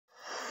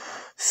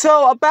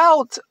So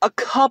about a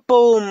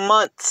couple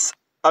months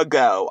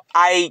ago,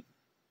 I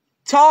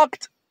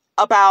talked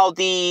about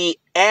the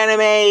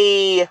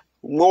anime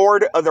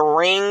Lord of the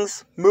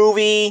Rings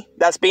movie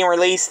that's being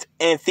released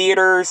in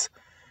theaters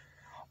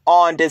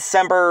on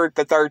December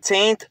the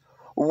 13th.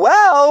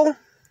 Well,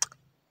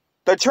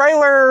 the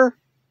trailer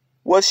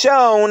was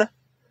shown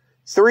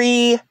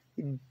 3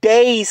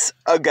 days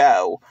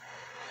ago.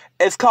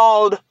 It's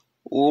called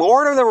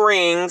Lord of the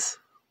Rings,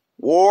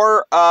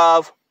 War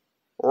of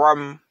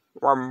Rohirrim?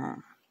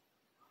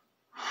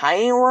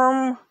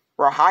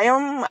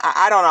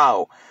 I don't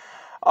know.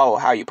 Oh,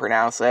 how you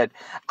pronounce it.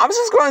 I'm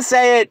just going to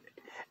say it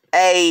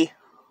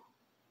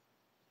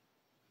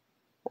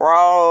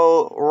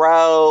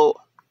Rohirim?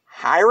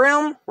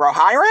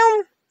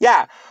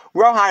 Yeah,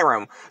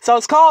 Rohirim. So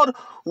it's called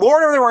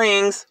Lord of the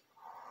Rings,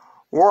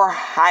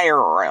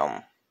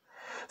 Rohirim.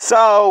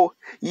 So,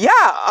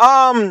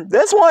 yeah,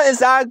 this one is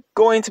not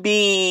going to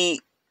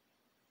be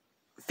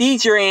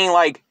featuring,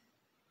 like,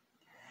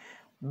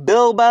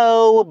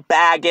 Bilbo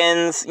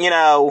Baggins,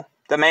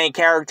 the main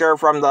character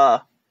from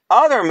the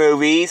other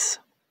movies,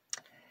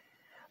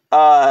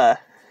 Gandalf,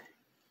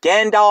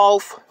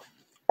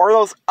 or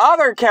those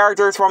other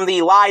characters from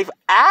the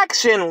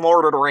live-action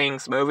Lord of the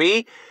Rings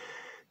movie.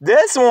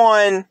 This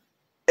one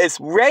is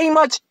very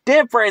much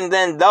different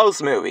than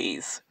those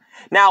movies.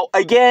 Now,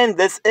 again,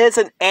 this is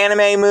an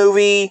anime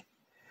movie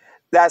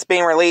that's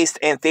being released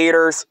in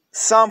theaters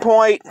some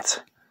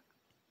point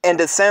in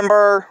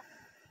December.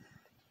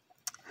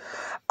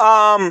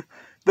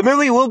 The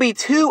movie will be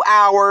 2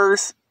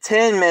 hours,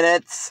 10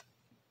 minutes.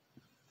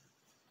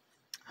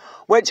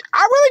 Which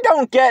I really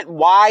don't get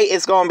why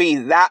it's going to be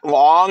that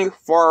long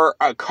for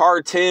a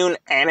cartoon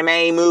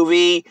anime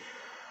movie.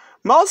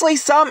 Mostly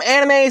some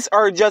animes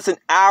are just an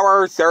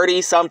hour,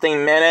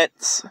 30-something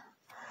minutes.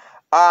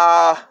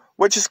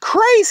 Which is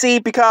crazy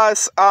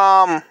because,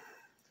 one,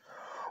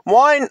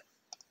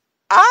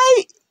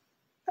 I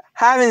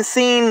haven't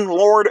seen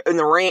Lord of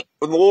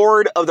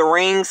the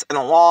Rings in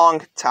a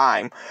long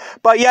time.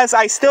 But yes,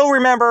 I still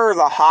remember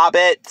The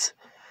Hobbit.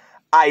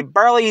 I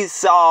barely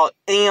saw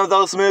any of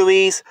those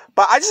movies.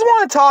 But I just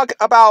want to talk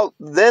about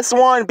this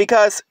one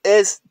because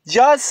it's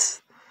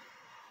just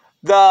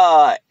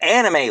the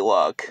anime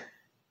look.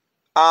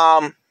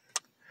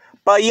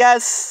 But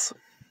yes,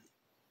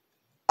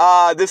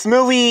 this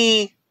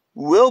movie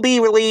will be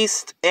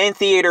released in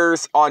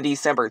theaters on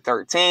December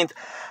 13th.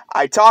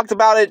 I talked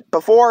about it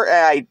before, and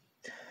I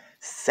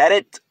said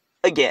it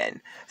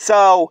again.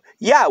 So,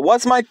 yeah,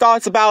 what's my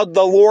thoughts about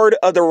the Lord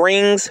of the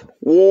Rings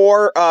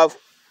War of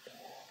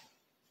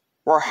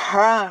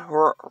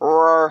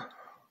Rohirrim?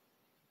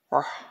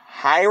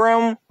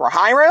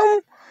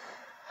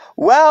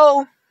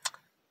 Well,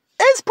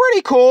 it's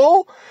pretty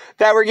cool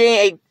that we're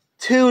getting a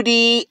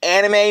 2D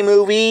anime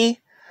movie.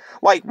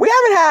 Like, we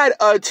haven't had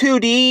a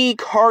 2D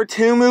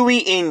cartoon movie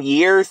in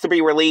years to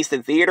be released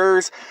in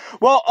theaters.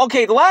 Well,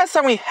 okay, the last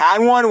time we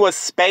had one was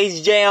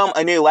Space Jam: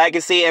 A New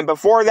Legacy, and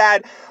before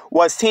that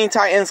was Teen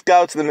Titans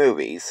Go to the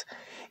Movies.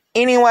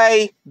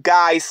 Anyway,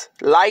 guys,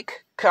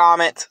 like,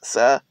 comment,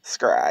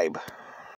 subscribe.